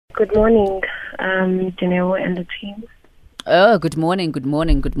Good morning, Janelle and the team. Oh, good morning, good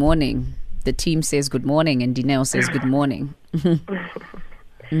morning, good morning. The team says good morning and Dineo says good morning.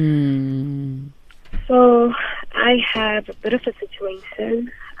 So I have a bit of a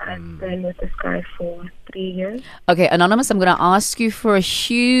situation. I've been with this guy for 3 years. Okay, Anonymous, I'm going to ask you for a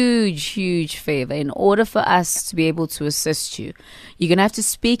huge favor. In order for us to be able to assist you, you're going to have to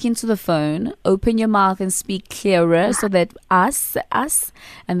speak into the phone, open your mouth and speak clearer so that us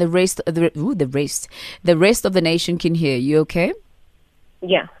and the rest of the rest of the nation can hear you, okay?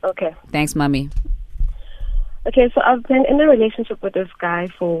 Yeah, okay. Thanks, mommy. Okay, so I've been in a relationship with this guy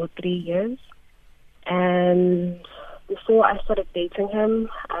for 3 years. And before I started dating him,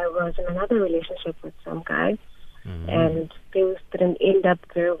 I was in another relationship with some guy. And things didn't end up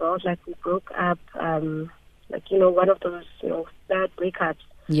very well. Like, we broke up, one of those, bad breakups.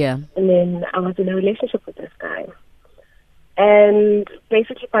 Yeah. And then I was in a relationship with this guy. And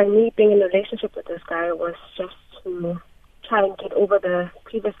basically, by me being in a relationship with this guy was just to try and get over the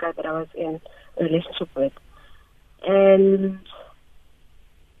previous guy that I was in a relationship with. And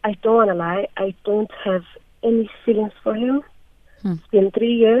I don't want to lie, I don't have any feelings for him. It's been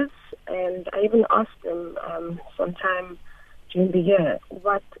 3 years, and I even asked him sometime during the year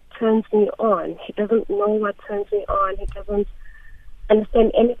what turns me on. He doesn't know what turns me on. He doesn't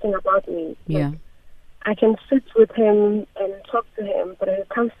understand anything about me. Yeah. Like, I can sit with him and talk to him, but when it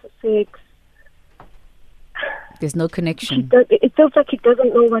comes to sex, There's no connection. it feels like he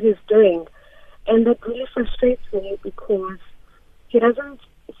doesn't know what he's doing. And that really frustrates me because he doesn't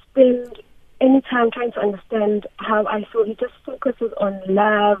spend any time trying to understand how I feel. He just focuses on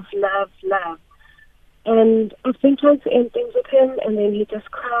love. And I've been trying to end things with him, and then he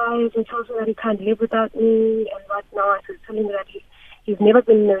just cries and tells me that he can't live without me and whatnot. He's telling me that he's never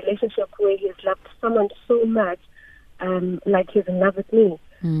been in a relationship where he's loved someone so much, like he's in love with me.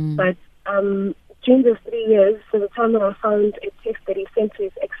 But during those 3 years, so the time that I found a text that he sent to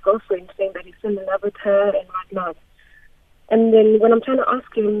his ex-girlfriend saying that he's still in love with her and whatnot. And then when I'm trying to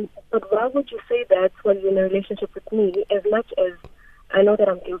ask him, but why would you say that when you're in a relationship with me, as much as I know that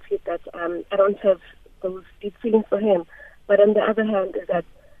I'm guilty, that I don't have those deep feelings for him. But on the other hand, is that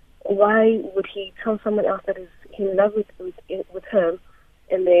why would he tell someone else that is in love with her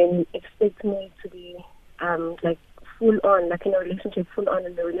and then expect me to be full on, like in a relationship, full on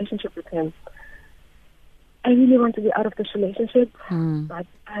in the relationship with him? I really want to be out of this relationship, but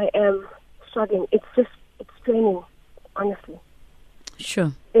I am struggling. It's draining, honestly.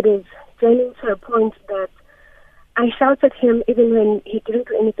 Sure. It is draining to a point that I shout at him even when he didn't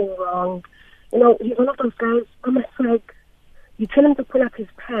do anything wrong. He's one of those guys, I'm a swag. You tell him to pull up his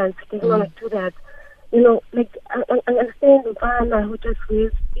pants, he doesn't want to do that. I understand the man who just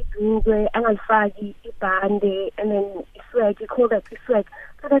wears ibhingwe, angalifaki ibhande, and then swag, you call that swag.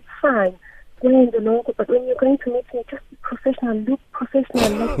 But that's fine. But when you're going to meet me, just be professional, look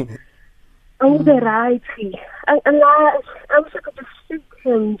professional. I'm the right. I wish I could just sit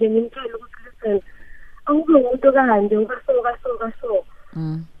him and listen.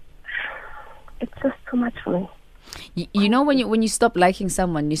 It's just too much for me. You know, when you stop liking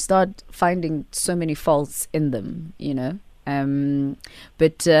someone, you start finding so many faults in them,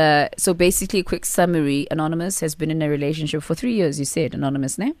 so basically, a quick summary. Anonymous has been in a relationship for 3 years, you said,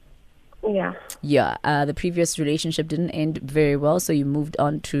 Anonymous, ne? Yeah. The previous relationship didn't end very well, so you moved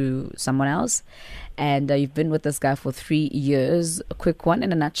on to someone else, and you've been with this guy for 3 years. A quick one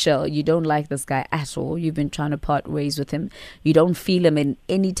in a nutshell: you don't like this guy at all. You've been trying to part ways with him. You don't feel him in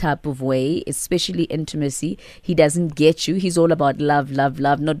any type of way, especially intimacy. He doesn't get you. He's all about love,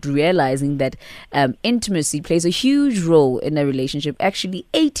 not realizing that intimacy plays a huge role in a relationship. Actually,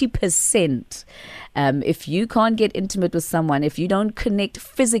 80%. If you can't get intimate with someone, if you don't connect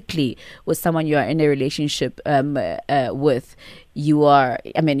physically with someone you are in a relationship with, you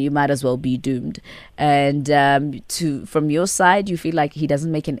might as well be doomed. And from your side, you feel like he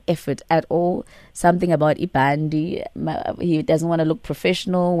doesn't make an effort at all. Something about Ibandi, he doesn't want to look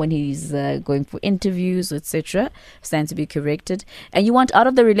professional when he's going for interviews, etc. Stand to be corrected. And you want out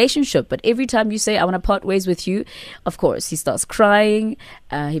of the relationship, but every time you say, I want to part ways with you, of course, he starts crying.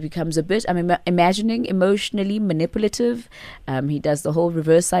 He becomes a bit, imagining, emotionally manipulative. He does the whole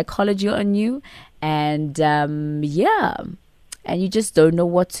reverse psychology on you. And and you just don't know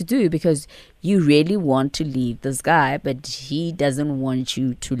what to do because you really want to leave this guy, but he doesn't want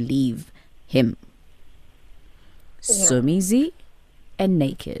you to leave him. Yeah. Somizi and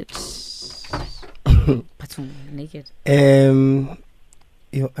naked. Naked.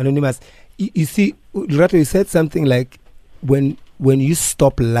 Anonymous. You see, Lurato, you said something like when you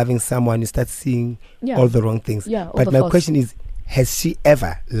stop loving someone, you start seeing all the wrong things. Yeah, but my question is, has she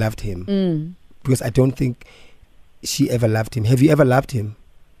ever loved him? Because I don't think she ever loved him. Have you ever loved him?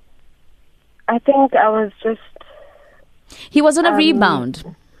 I think I was just... He was on a rebound.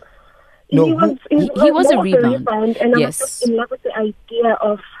 No, he was a more of rebound. And Yes. I was just in love with the idea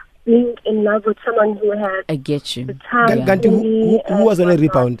of being in love with someone who had I get you. the time. Ganti, who was on a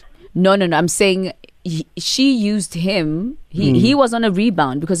rebound? No. I'm saying she used him. He was on a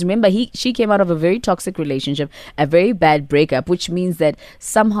rebound because remember she came out of a very toxic relationship, a very bad breakup, which means that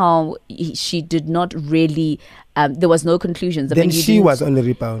somehow she did not really. There was no conclusions. Then she was on a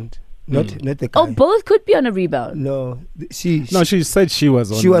rebound, not the guy. Oh, both could be on a rebound. No, she said she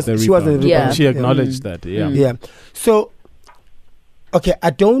was on the rebound. She was on the rebound. Yeah. She acknowledged that. Yeah. Yeah. So, okay,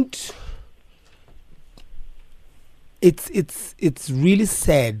 I don't. It's really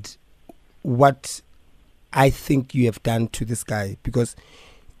sad what I think you have done to this guy, because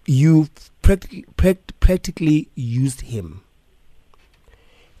you practically used him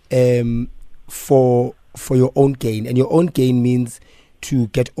for your own gain, and your own gain means to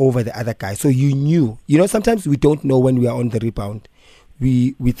get over the other guy. So you knew, sometimes we don't know when we are on the rebound.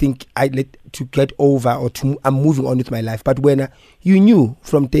 We think to get over or I'm moving on with my life. But when you knew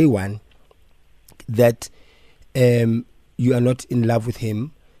from day one that you are not in love with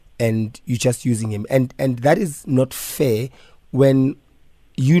him and you're just using him, and that is not fair when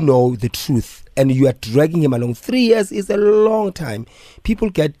you know the truth and you are dragging him along. 3 years is a long time. People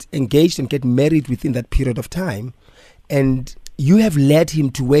get engaged and get married within that period of time, and you have led him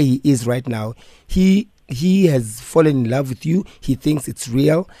to where he is right now. He has fallen in love with you. He thinks it's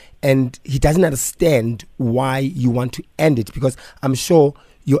real, and he doesn't understand why you want to end it, because I'm sure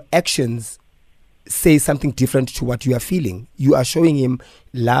your actions say something different to what you are feeling. You are showing him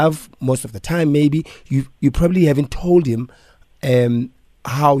love most of the time. Maybe you probably haven't told him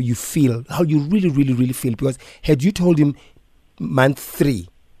how you feel, how you really, really, really feel, because had you told him month 3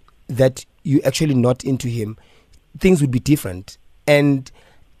 that you're actually not into him, things would be different. And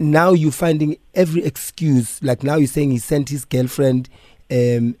now you're finding every excuse. Like now you're saying he sent his girlfriend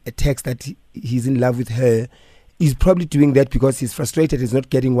a text that he's in love with her. He's probably doing that because he's frustrated. He's not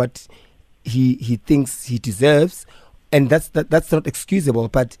getting what he thinks he deserves, and that's not excusable.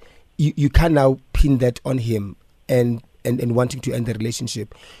 But you can now pin that on him and wanting to end the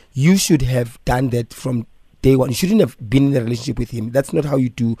relationship. You should have done that from day one. You shouldn't have been in a relationship with him. That's not how you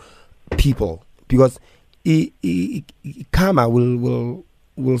do people, because karma will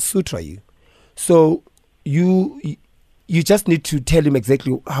sutra you. So you just need to tell him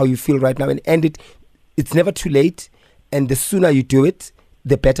exactly how you feel right now and end it. It's never too late, and the sooner you do it,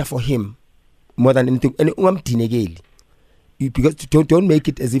 the better for him, more than anything. And because don't make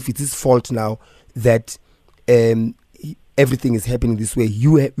it as if it's his fault now that everything is happening this way.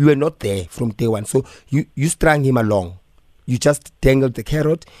 You were not there from day one, so you strung him along. You just dangled the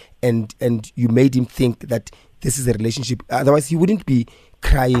carrot, and you made him think that this is a relationship. Otherwise, he wouldn't be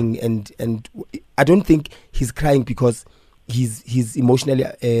crying. And I don't think he's crying because he's emotionally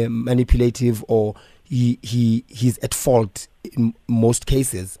manipulative, or he's at fault in most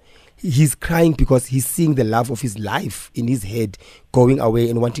cases. He's crying because he's seeing the love of his life in his head going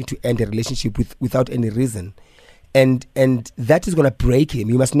away and wanting to end a relationship without any reason. And that is going to break him.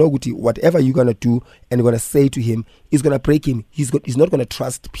 You must know, Guti, whatever you're going to do and you're going to say to him is going to break him. He's not going to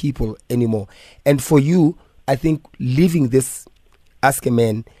trust people anymore. And for you, I think leaving this, ask a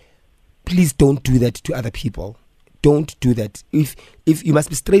man, please don't do that to other people. Don't do that. If you must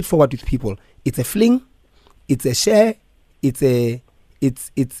be straightforward with people. It's a fling, it's a share, it's a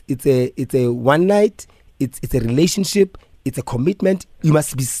one night, it's a relationship, it's a commitment. You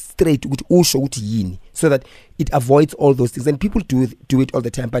must be straight with so that it avoids all those things. And people do it all the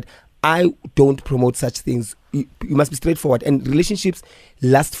time, but I don't promote such things. You must be straightforward, and relationships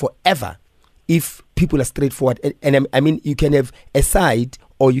last forever if people are straightforward. And I mean, you can have a side,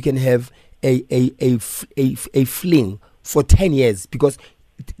 or you can have a fling for 10 years because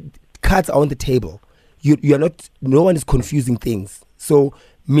cards are on the table. You are not. No one is confusing things. So,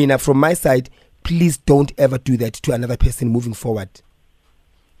 Mina, from my side, please don't ever do that to another person moving forward.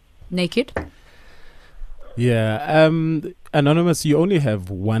 Naked? Yeah. Anonymous, you only have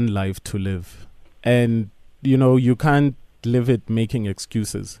one life to live. And, you can't live it making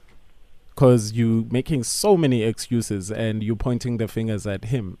excuses. Because you're making so many excuses and you're pointing the fingers at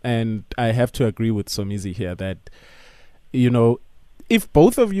him. And I have to agree with Somizi here that, if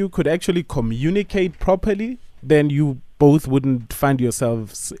both of you could actually communicate properly, then you both wouldn't find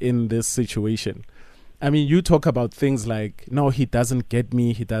yourselves in this situation. I mean, you talk about things like, no, he doesn't get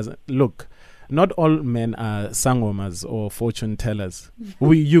me. He doesn't. Look, not all men are sangomas or fortune tellers.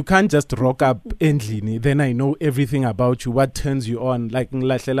 You can't just rock up endlini, then I know everything about you, what turns you on, like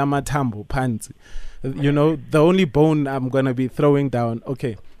ngilahlela mathambo phansi. You know, the only bone I'm going to be throwing down,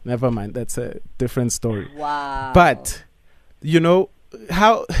 okay, never mind, that's a different story. Wow. But, you know,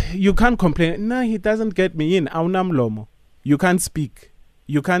 how you can't complain, nah, he doesn't get me in, awunamlomo. You can't speak.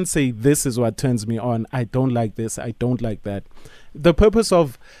 You can't say, this is what turns me on, I don't like this, I don't like that. The purpose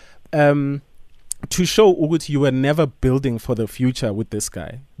of to show Ugut you were never building for the future with this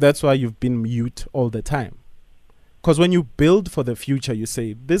guy. That's why you've been mute all the time. Because when you build for the future, you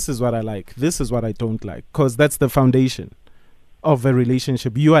say, this is what I like, this is what I don't like. Because that's the foundation of a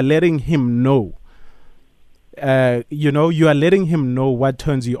relationship. You are letting him know. You are letting him know what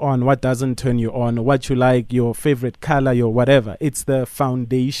turns you on, what doesn't turn you on, what you like, your favorite color, your whatever. It's the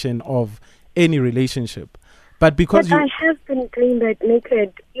foundation of any relationship. But because I have been doing that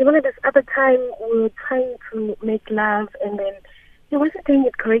naked. Even at this other time, we were trying to make love, and then he wasn't doing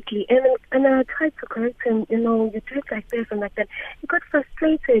it correctly. And I tried to correct him. You know, you do it like this and like that. He got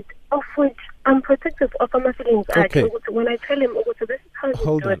frustrated, of which I'm protective of my feelings. Okay. When I tell him, so this is how you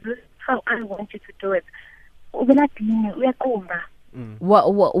Hold do on. it. This is how I want you to do it.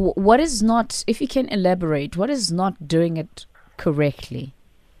 What is not, if you can elaborate, what is not doing it correctly?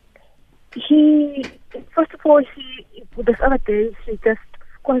 First of all, this other day, he just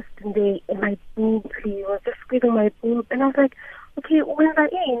squashed in my boob. He was just squeezing my boob. And I was like, okay, when's I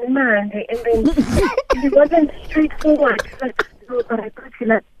in, man? And then he wasn't straightforward. He's like, no, but I thought you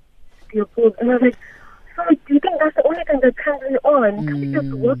liked your boob. And I was like, so do you think that's the only thing that turns me on? Can you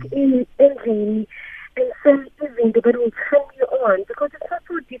just walk in and say anything that will turn you on? Because it's not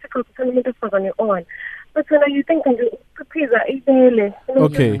so difficult to turn me on your own. But when you think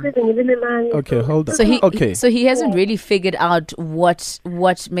Okay. Okay, hold on. So he hasn't really figured out what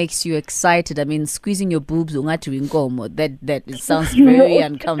makes you excited. I mean, squeezing your boobs that sounds very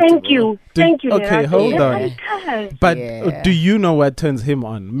uncomfortable. Thank you. Okay, hold on. But do you know what turns him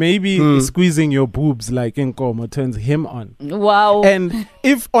on? Maybe squeezing your boobs like Nkomo turns him on. Wow. And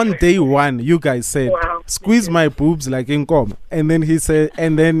if on day one you guys said, squeeze my boobs like Nkomo, and then he said,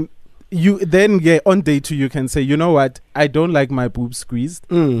 and then on day two you can say, you know what, I don't like my boobs squeezed,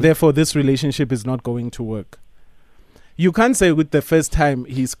 therefore this relationship is not going to work. You can't say with the first time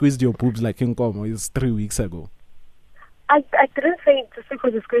he squeezed your boobs like Nkomo, it's 3 weeks ago. I didn't say just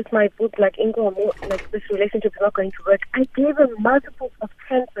because he squeezed my boobs like Nkomo, like this relationship is not going to work. I gave him multiples of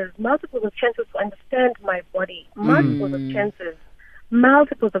chances to understand my body. Multiples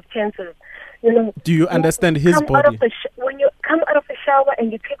of chances. You know, do you understand his body? When you come out of the shower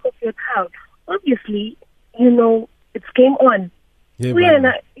and you take off your towel, obviously, you know, it's game on. Yeah,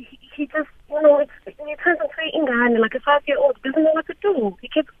 he just, you know, he turns into Ingane, like a 5-year-old, doesn't know what to do. He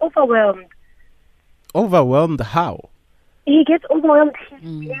gets overwhelmed. Overwhelmed how? He gets overwhelmed. He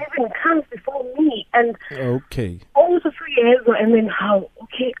even comes before me. And okay. Also 3 years ago, and then how?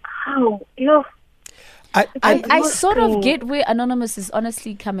 Okay, how? You know, I sort of get where Anonymous is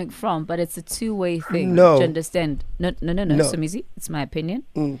honestly coming from, but it's a two-way thing. No. Do you understand? No. Somizi, it's my opinion.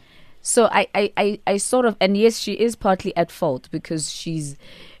 So I sort of, and yes, she is partly at fault because she's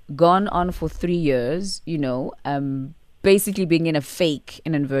gone on for 3 years, you know, basically being in a fake,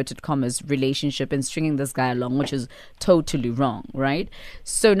 in inverted commas, relationship and stringing this guy along, which is totally wrong, right?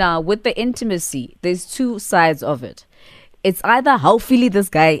 So now with the intimacy, there's two sides of it. It's either how feely this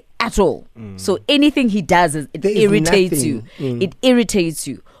guy at all. So anything he does, it irritates you. It irritates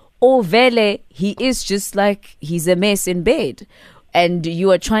you. Or vele, he is just like, he's a mess in bed. And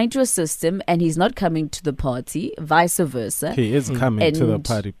you are trying to assist him and he's not coming to the party, vice versa. He is coming to the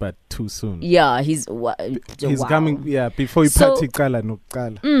party, but too soon. Yeah, he's coming, before you party kala no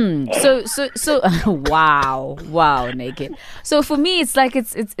kala. So wow, naked. So for me, it's like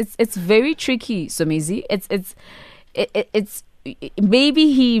it's very tricky, Somizi. It's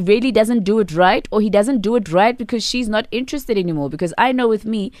maybe he really doesn't do it right, or he doesn't do it right because she's not interested anymore. Because I know with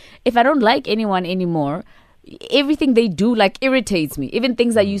me, if I don't like anyone anymore, everything they do like irritates me. Even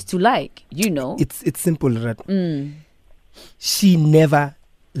things I used to like, you know. It's simple, right? She never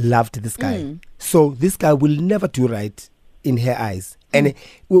loved this guy, so this guy will never do right in her eyes. And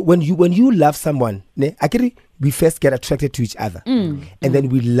when you love someone, actually we first get attracted to each other, and then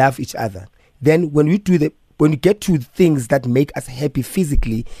we love each other. Then when you get to things that make us happy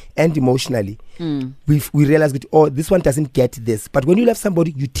physically and emotionally, we realize that, oh, this one doesn't get this. But when you love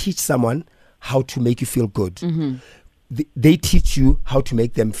somebody, you teach someone how to make you feel good. They teach you how to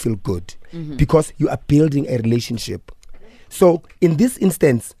make them feel good, because you are building a relationship. So in this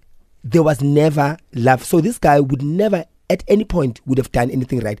instance, there was never love. So this guy would never at any point would have done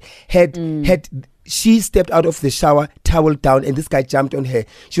anything right. Had she stepped out of the shower, towel down, and this guy jumped on her,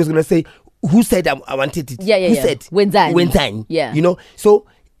 she was gonna say, "Who said I wanted it? Who said? Wenzani?" Yeah. You know. So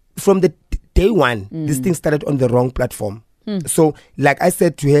from the day one, this thing started on the wrong platform. So, like I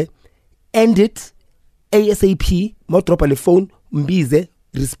said to her, end it ASAP. More drop on the phone, mbize,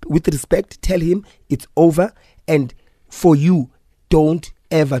 with respect. Tell him it's over, and for you, don't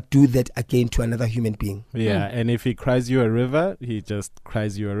ever do that again to another human being. Yeah, and if he cries you a river, he just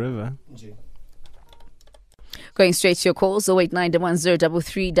cries you a river. Going straight to your calls,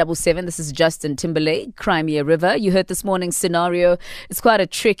 089-110-3377. This is Justin Timberlake, Cry Me a River. You heard this morning's scenario. It's quite a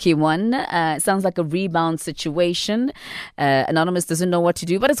tricky one. It sounds like a rebound situation. Anonymous doesn't know what to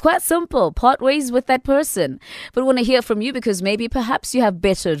do, but it's quite simple. Part ways with that person. But we want to hear from you because maybe perhaps you have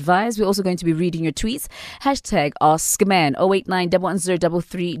better advice. We're also going to be reading your tweets. Hashtag AskMan,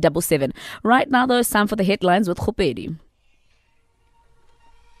 089-110-3377. Right now, though, it's time for the headlines with Khopedi.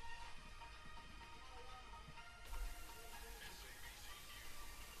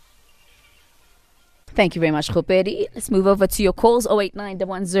 Thank you very much, Khopedi. Let's move over to your calls,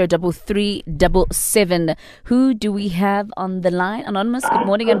 089-110-3377. Who do we have on the line? Anonymous, good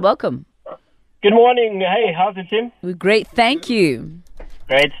morning and welcome. Good morning. Hey, how's it, Tim? We're great, thank you.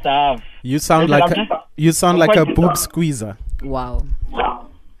 Great stuff. You sound like a boob squeezer. Wow.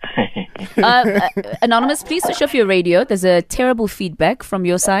 Anonymous, please switch off your radio. There's a terrible feedback from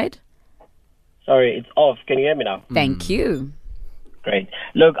your side. Sorry, it's off. Can you hear me now? Thank you. Great.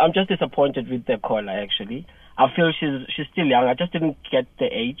 Look, I'm just disappointed with the caller, actually. I feel she's still young. I just didn't get the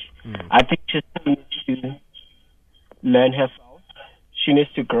age. I think she still needs to learn herself. She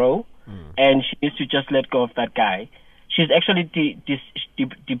needs to grow, and she needs to just let go of that guy. She's actually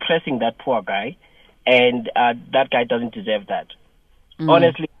depressing that poor guy, and that guy doesn't deserve that.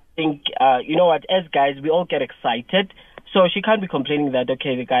 Honestly, I think, you know what, as guys, we all get excited, so she can't be complaining that,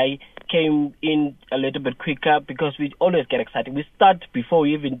 okay, the guy came in a little bit quicker, because we always get excited. We start before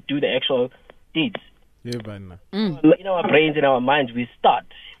we even do the actual deeds. Yeah, in our brains, in our minds, we start.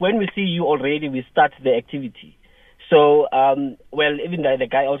 When we see you already, we start the activity. So, well, even the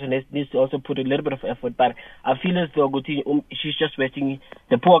guy also needs to also put a little bit of effort, but I feel as though she's just wasting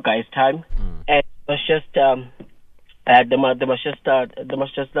the poor guy's time, and it's just they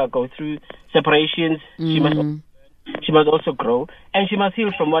must just go through separations. She must also grow, and she must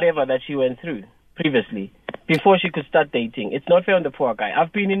heal from whatever that she went through previously before she could start dating. It's not fair on the poor guy.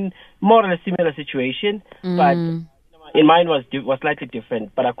 I've been in more or less similar situation, but in mine was slightly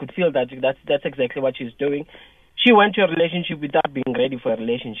different. But I could feel that that's exactly what she's doing. She went to a relationship without being ready for a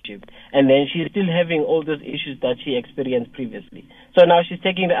relationship, and then she's still having all those issues that she experienced previously. So now she's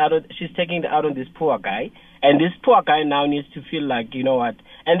taking it out on this poor guy, and this poor guy now needs to feel like, you know what?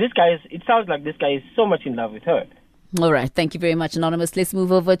 And it sounds like this guy is so much in love with her. All right, thank you very much, Anonymous. Let's move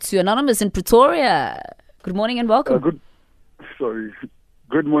over to Anonymous in Pretoria. Good morning and welcome. Good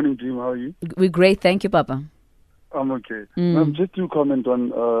morning, Jim. How are you? We're great, thank you, Papa. I'm okay. Just to comment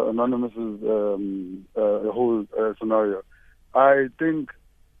on Anonymous's whole scenario. I think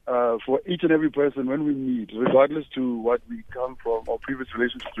for each and every person, when we meet, regardless to what we come from or previous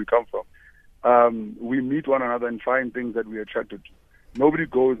relationships we come from, we meet one another and find things that we're attracted to. Nobody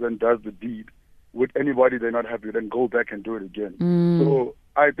goes and does the deed with anybody they're not happy with and go back and do it again. So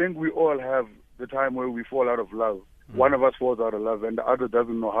I think we all have the time where we fall out of love. One of us falls out of love and the other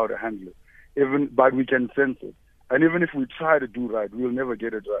doesn't know how to handle it. But we can sense it. And even if we try to do right, we'll never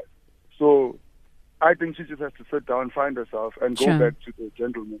get it right. So I think she just has to sit down, find herself, and go back to the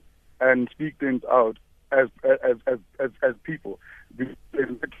gentleman and speak things out as people. They've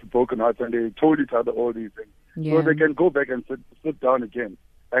broken hearts and they told each other all these things. Yeah. So they can go back and sit down again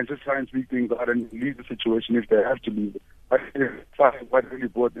and just try and speak things out and leave the situation if they have to leave it. But find what really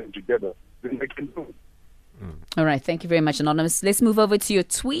brought them together, then they can do it. All right, thank you very much, Anonymous. Let's move over to your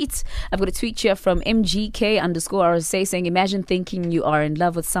tweet. I've got a tweet here from MGK_RSA saying, imagine thinking you are in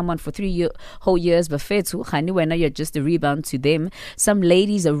love with someone for 3 whole years, but you're just a rebound to them. Some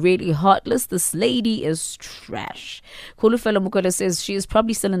ladies are really heartless. This lady is trash. Kulufelo Mukola says she is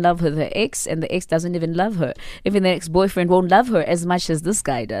probably still in love with her ex, and the ex doesn't even love her. Even the ex-boyfriend won't love her as much as this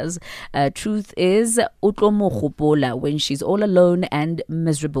guy does. Truth is, when she's all alone and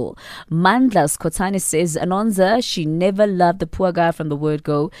miserable. Mandla Skotani says, Anonza, she never loved the poor guy from the word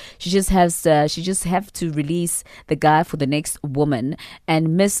go. She just have to release the guy for the next woman. And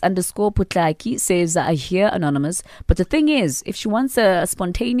Miss_Putlaki says, I hear Anonymous, but the thing is, if she wants a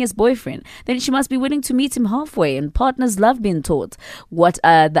spontaneous boyfriend, then she must be willing to meet him halfway. And partners love being taught what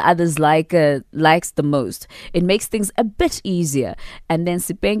the others likes the most. It makes things a bit easier. And then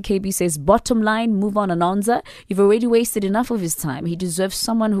Sipeng KB says, bottom line, move on, Anonza. You've already wasted enough of his time. He deserves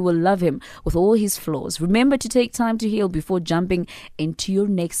someone who will love him with all his flaws. Remember to take time to heal before jumping into your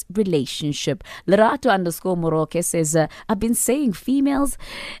next relationship. Lerato_Moroke says, I've been saying, females,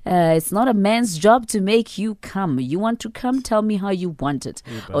 it's not a man's job to make you come. You want to come, tell me how you want it.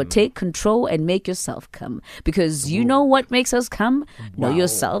 Or take control and make yourself come. Because you know what makes us come? Know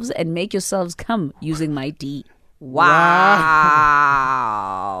yourselves and make yourselves come using my D. Wow.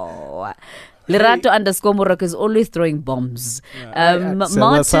 Lerato_Morok is always throwing bombs. Martin,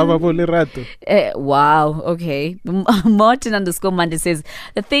 wow, okay. Martin_Mande says,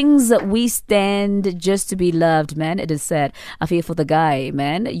 the things that we stand just to be loved, man, it is sad. I feel for the guy,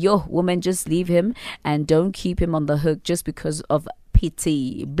 man. Yo, woman, just leave him and don't keep him on the hook just because of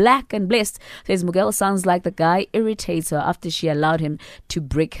pity. Black and Blessed says, Miguel sounds like the guy irritates her after she allowed him to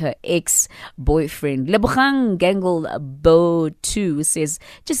break her ex-boyfriend. Lebogang Gangle Bo 2 says,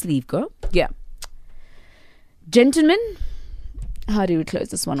 just leave, girl. Yeah. Gentlemen, how do we close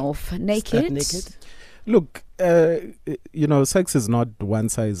this one off? Naked? Look, sex is not one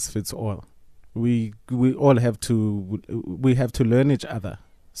size fits all. We all have to learn each other.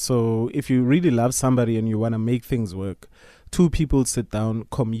 So if you really love somebody and you want to make things work, two people sit down,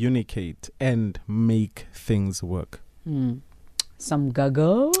 communicate, and make things work. Some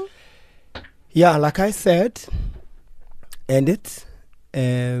gago? Yeah, like I said, end it.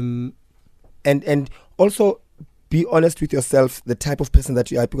 And also be honest with yourself, the type of person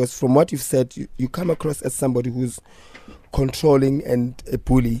that you are, because from what you've said, you come across as somebody who's controlling and a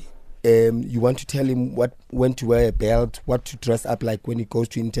bully. You want to tell him when to wear a belt, what to dress up like when he goes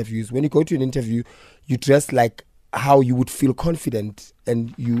to interviews. When you go to an interview, you dress like how you would feel confident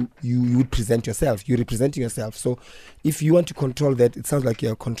and you would present yourself. You're representing yourself. So if you want to control that, it sounds like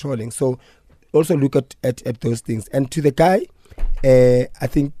you're controlling. So also look at those things. And to the guy, I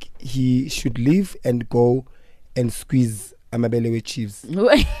think he should leave and go and squeeze Amabelewe Chiefs.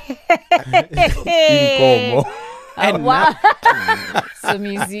 Wow. So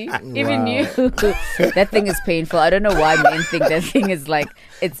easy. Even you. That thing is painful. I don't know why men think that thing is like,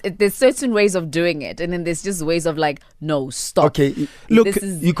 there's certain ways of doing it. And then there's just ways of like, no, stop. Okay. Look,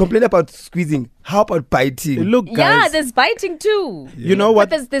 you complain about squeezing. How about biting? Look, guys. Yeah, there's biting too. Yeah. You know what?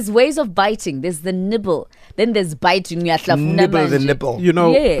 But there's ways of biting. There's the nibble. Then there's biting. Nibble the nipple. You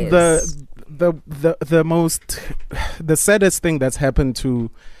know, yes. the saddest thing that's happened to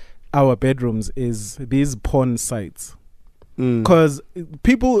our bedrooms is these porn sites. Because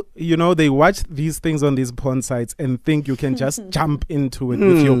people, they watch these things on these porn sites and think you can just jump into it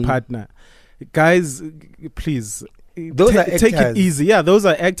with your partner. Guys, please, take it easy. Yeah, those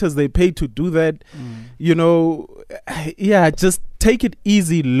are actors. They pay to do that. Just take it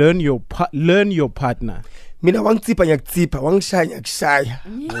easy. Learn your partner. Mina wangtsipa nyaksipa, wangshaya nyakshaya.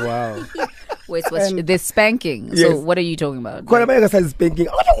 Wow. Wait, there's spanking. Yes. So what are you talking about? Spanking.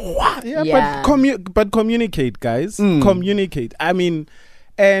 Yeah. But communicate, guys. Communicate. I mean,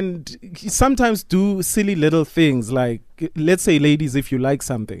 and sometimes do silly little things like, let's say, ladies, if you like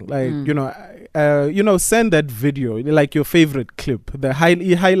something, like send that video, like your favorite clip, the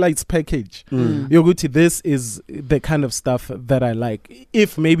highlights package. Yoguti, this is the kind of stuff that I like.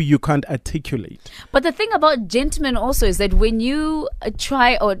 If maybe you can't articulate. But the thing about gentlemen also is that when you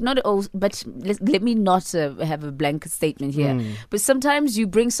try, or not all, but let me not have a blanket statement here. But sometimes you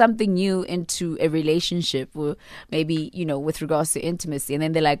bring something new into a relationship, or maybe with regards to intimacy, and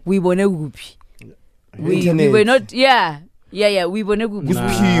then they're like, we were no whoopee. We were not, we were no.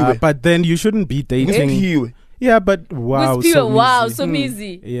 But then you shouldn't be dating. Yeah, but wow, so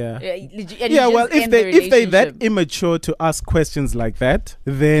easy. Yeah. Well, if they that immature to ask questions like that,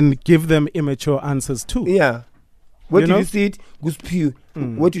 then give them immature answers too. Yeah. What did you see it?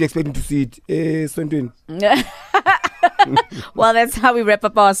 What do you expect him to see it? Something. Well, that's how we wrap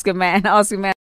up Oscar Man.